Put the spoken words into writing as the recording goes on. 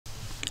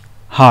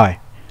Hi,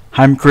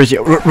 I'm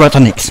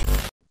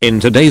𝗃𝗶𝗱𝗲𝗧𝗏. In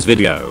today's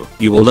video,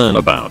 you will learn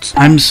about...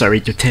 I'm sorry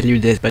to tell you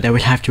this, but I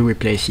will have to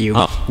replace you.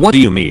 What do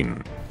you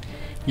mean?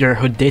 You're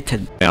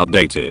outdated.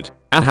 Outdated?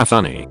 Aha,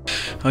 funny.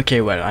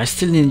 Okay, well, I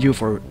still need you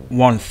for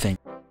one thing.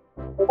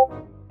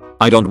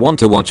 I don't want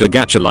to watch a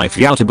gacha life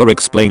YouTuber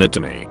explain it to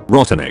me.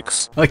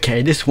 RotaTeacher.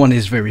 Okay, this one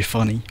is very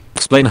funny.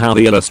 Explain how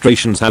the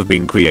illustrations have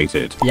been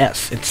created.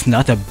 Yes, it's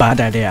not a bad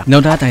idea.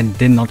 Know that I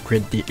did not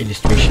create the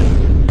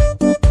illustration.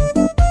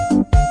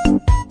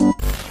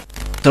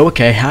 So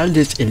okay, all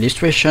this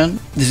illustration,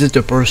 this is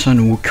the person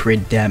who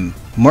created them.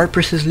 More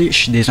precisely,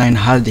 she designed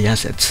all the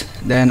assets.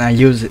 Then I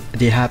used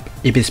the app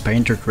Ibis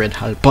Paint to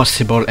create all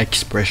possible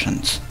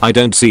expressions. I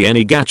don't see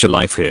any gacha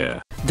life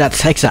here.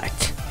 That's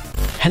exact.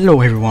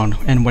 Hello everyone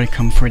and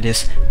welcome for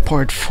this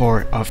part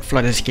 4 of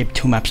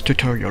FE2 Maps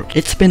tutorial.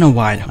 It's been a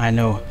while, I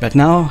know, but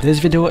now this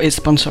video is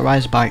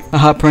sponsored by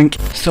prank.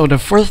 So the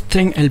first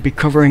thing I'll be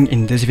covering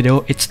in this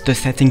video, it's the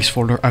settings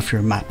folder of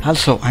your map.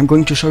 Also, I'm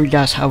going to show you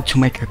guys how to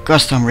make a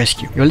custom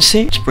rescue. You'll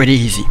see, it's pretty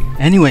easy.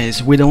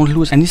 Anyways, we don't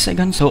lose any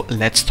seconds, so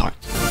let's start.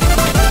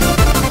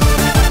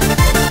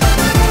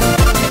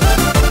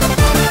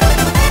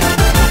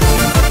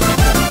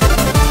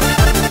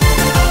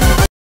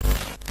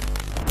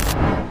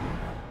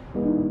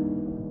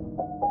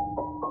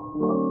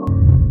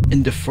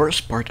 In the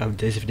first part of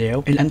this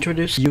video, I'll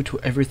introduce you to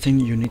everything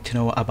you need to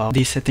know about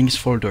the settings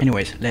folder.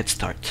 Anyways, let's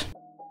start.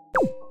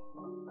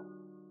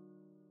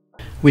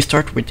 We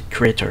start with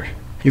creator.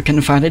 You can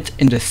find it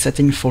in the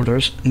settings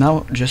folders.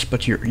 Now just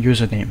put your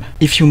username.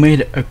 If you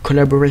made a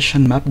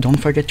collaboration map, don't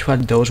forget to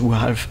add those who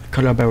have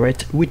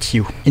collaborated with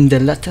you. In the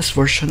latest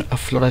version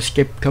of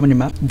𝗃𝗏𝗧𝗏𝗏 community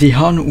map, the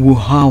one who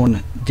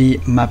own the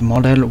map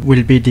model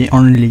will be the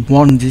only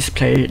one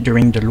displayed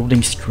during the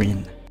loading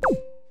screen.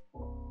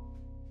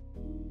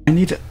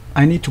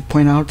 I need to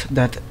point out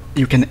that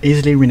you can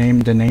easily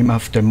rename the name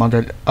of the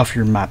model of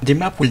your map. The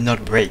map will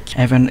not break,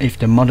 even if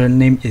the model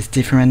name is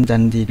different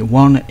than the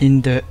one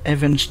in the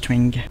event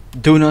string.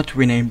 Do not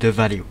rename the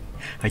value,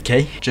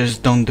 okay?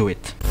 Just don't do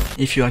it.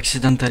 If you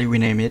accidentally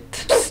rename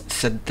it,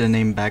 set the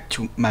name back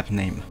to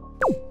MapName.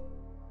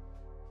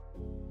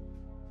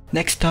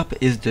 Next up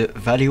is the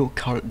value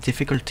called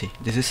difficulty.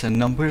 This is a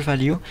number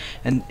value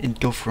and it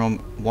goes from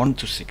 1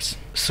 to 6.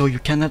 So you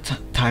cannot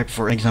type,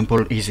 for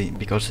example, easy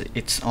because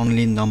it's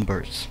only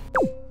numbers.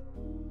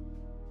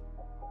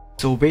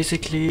 So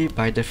basically,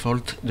 by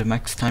default, the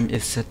max time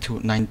is set to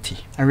 90.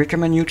 I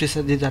recommend you to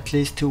set it at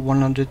least to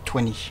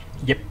 120.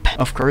 Yep.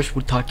 Of course,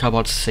 we'll talk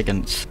about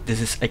seconds.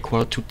 This is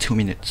equal to 2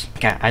 minutes.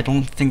 Okay, I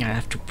don't think I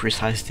have to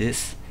precise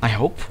this. I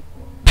hope.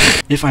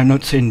 If I'm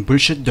not saying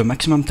bullshit, the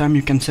maximum time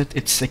you can set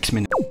is 6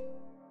 minutes.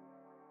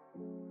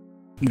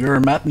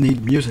 Your map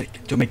needs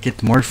music to make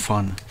it more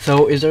fun.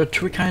 So is there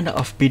 3 kinds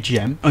of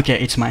BGM? Okay,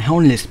 it's my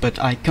own list, but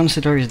I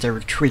consider there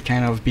are 3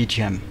 kinds of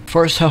BGM.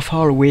 First of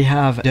all, we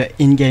have the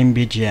in-game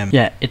BGM.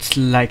 Yeah, it's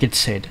like it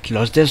said.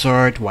 Closed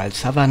desert, wild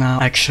savanna,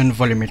 action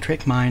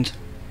volumetric mines.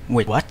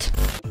 Wait, what?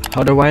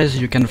 Otherwise,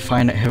 you can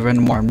find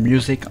even more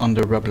music on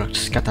the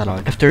Roblox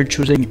catalog. After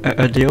choosing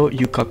a audio,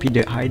 you copy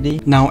the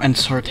ID. Now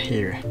insert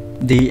here.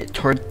 The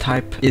third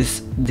type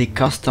is the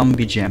custom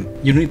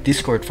BGM. You need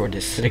Discord for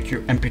this. Select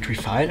your MP3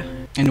 file.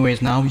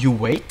 Anyways, now you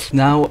wait.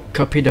 Now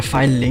copy the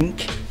file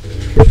link.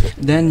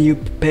 Then you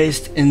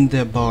paste in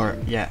the bar.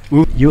 Yeah.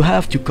 You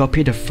have to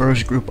copy the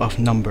first group of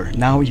number.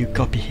 Now you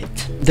copy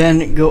it.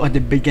 Then go at the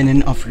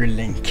beginning of your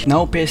link.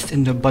 Now paste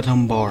in the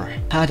bottom bar.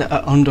 Add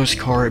a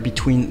underscore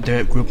between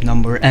the group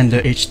number and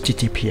the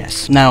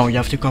HTTPS. Now you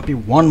have to copy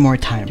one more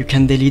time. You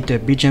can delete the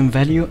BGM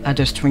value, add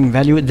a string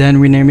value, then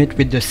rename it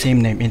with the same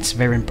name. It's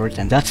very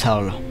important. That's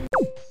all.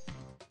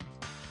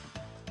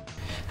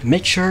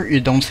 Make sure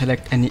you don't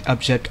select any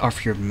object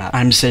of your map.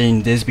 I'm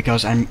saying this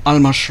because I'm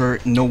almost sure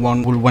no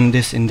one will want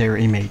this in their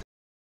image.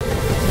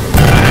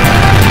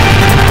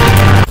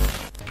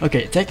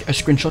 Okay, take a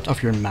screenshot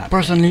of your map.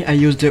 Personally, I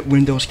use the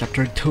Windows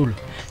Capture tool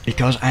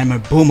because I'm a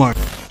boomer.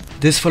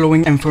 This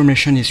following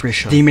information is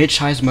crucial. The image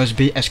size must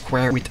be a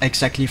square with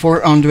exactly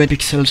 400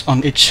 pixels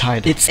on each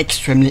side. It's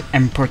extremely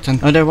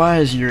important,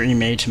 otherwise your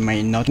image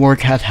may not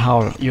work at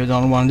all. You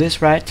don't want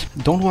this, right?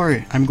 Don't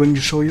worry, I'm going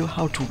to show you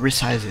how to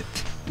resize it.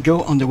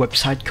 Go on the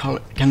website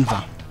called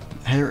Canva.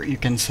 Here you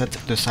can set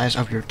the size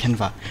of your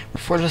Canva.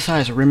 For the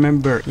size,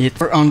 remember it's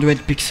 400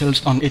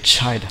 pixels on each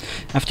side.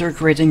 After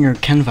creating your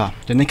Canva,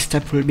 the next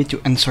step will be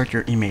to insert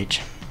your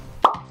image.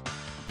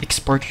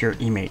 Export your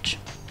image.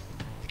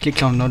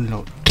 Click on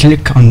download.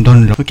 Click on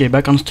download. Okay,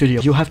 back on studio.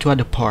 You have to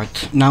add a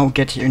part. Now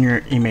get in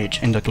your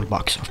image in the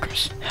toolbox, of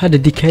course. Add a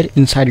decal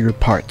inside your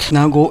part.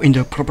 Now go in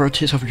the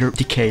properties of your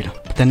decal.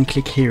 Then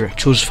click here.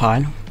 Choose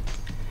file.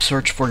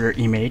 Search for your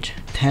image,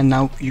 then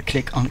now you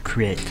click on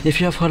create. If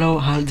you have followed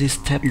all these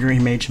steps, your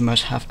image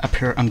must have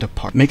appeared on the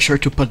part. Make sure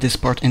to put this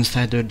part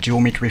inside the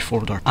geometry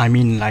folder, I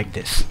mean like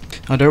this.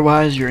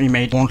 Otherwise your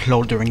image won't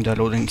load during the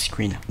loading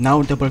screen.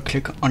 Now double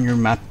click on your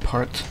map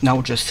part.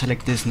 Now just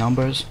select these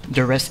numbers,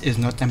 the rest is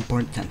not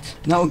important.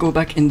 Now go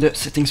back in the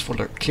settings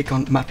folder, click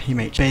on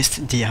MapImage,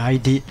 paste the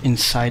ID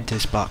inside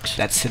this box.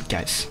 That's it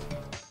guys.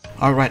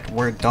 Alright,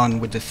 we're done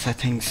with the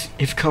settings.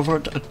 I've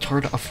covered a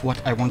third of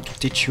what I want to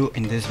teach you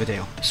in this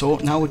video. So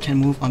now we can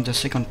move on the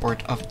second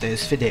part of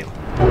this video.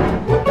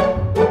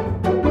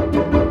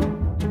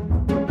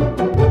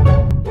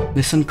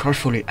 Listen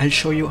carefully, I'll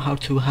show you how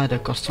to add a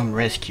custom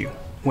rescue.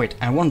 Wait,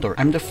 I wonder,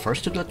 I'm the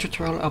first to do a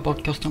tutorial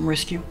about custom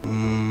rescue?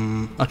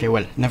 Okay,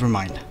 well, never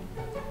mind.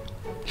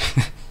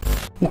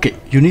 Okay,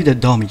 you need a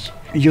dummy.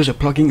 Use a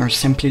plugin or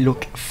simply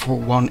look for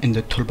one in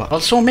the toolbar.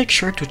 Also make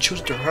sure to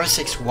choose the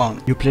R6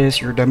 one. You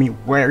place your dummy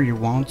where you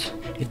want,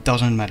 it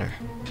doesn't matter.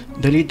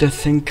 Delete the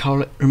thing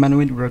called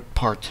humanoid root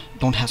part.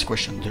 Don't ask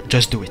questions,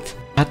 just do it.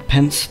 Add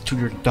pants to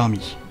your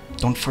dummy.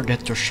 Don't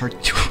forget your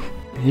shirt too.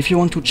 If you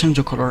want to change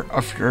the color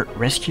of your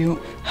rescue,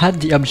 add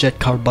the object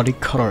called body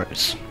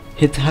colors.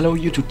 It allows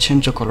you to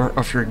change the color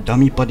of your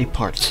dummy body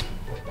parts.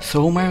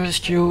 So my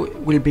rescue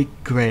will be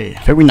gray.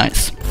 Very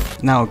nice.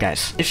 Now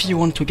guys, if you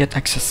want to get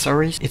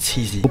accessories, it's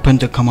easy. Open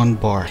the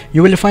command bar.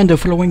 You will find the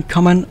following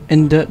command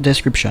in the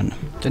description.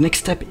 The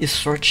next step is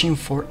searching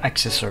for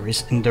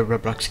accessories in the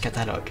Roblox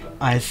catalog.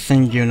 I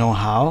think you know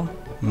how.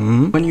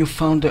 When you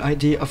found the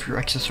ID of your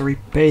accessory,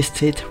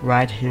 paste it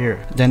right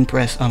here. Then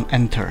press on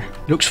enter.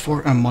 Look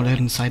for a model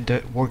inside the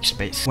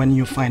workspace. When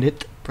you find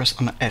it, press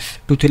on F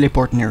to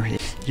teleport near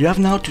it. You have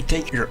now to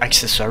take your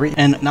accessory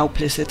and now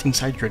place it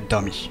inside your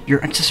dummy.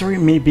 Your accessory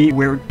may be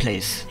weird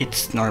place.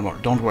 It's normal,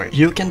 don't worry.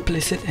 You can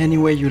place it any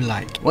way you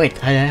like.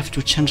 Wait, I have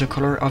to change the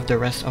color of the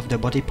rest of the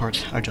body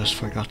parts. I just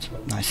forgot.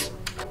 Nice.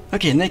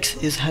 Okay,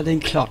 next is adding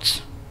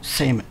clothes.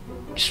 Same.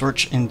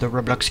 Search in the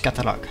Roblox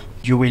catalog.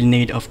 You will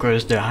need, of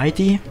course, the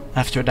ID.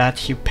 After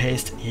that, you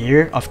paste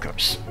here, of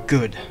course.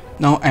 Good.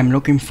 Now I'm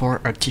looking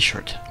for a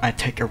t-shirt. I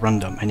take a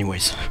random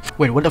anyways.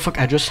 Wait, what the fuck?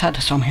 I just had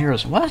some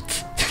hairs.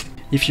 What?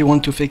 If you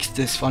want to fix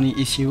this funny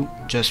issue,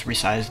 just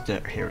resize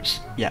the hairs.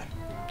 Yeah,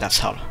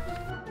 that's all.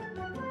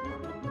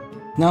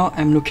 Now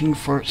I'm looking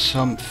for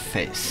some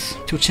face.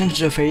 To change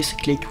the face,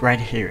 click right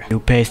here. You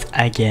paste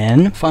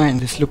again. Fine,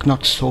 this look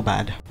not so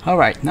bad.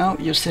 Alright, now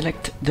you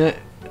select the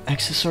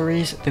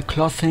accessories, the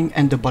clothing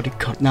and the body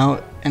cut.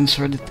 Now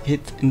insert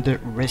it in the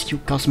rescue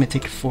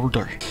cosmetic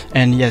folder.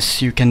 And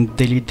yes, you can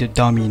delete the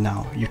dummy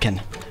now, you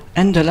can.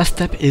 And the last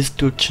step is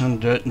to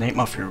change the name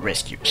of your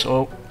rescue.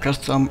 So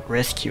Custom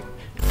Rescuee.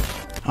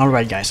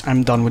 Alright guys,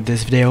 I'm done with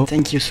this video.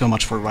 Thank you so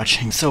much for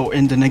watching. So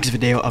in the next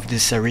video of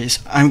this series,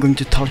 I'm going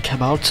to talk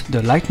about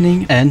the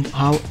lightning and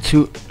how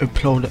to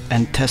upload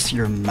and test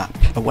your map.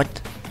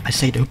 What? I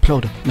said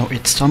upload. No,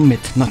 it's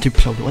submit, not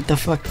upload. What the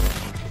fuck?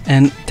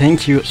 And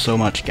thank you so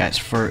much guys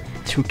for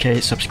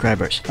 2k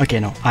subscribers. Okay,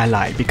 no, I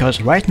lied,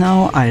 because right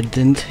now I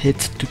didn't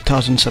hit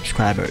 2000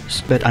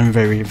 subscribers, but I'm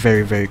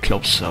very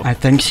close, so I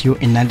thank you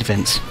in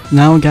advance.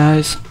 Now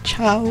guys,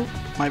 ciao!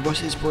 My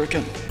voice is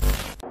broken.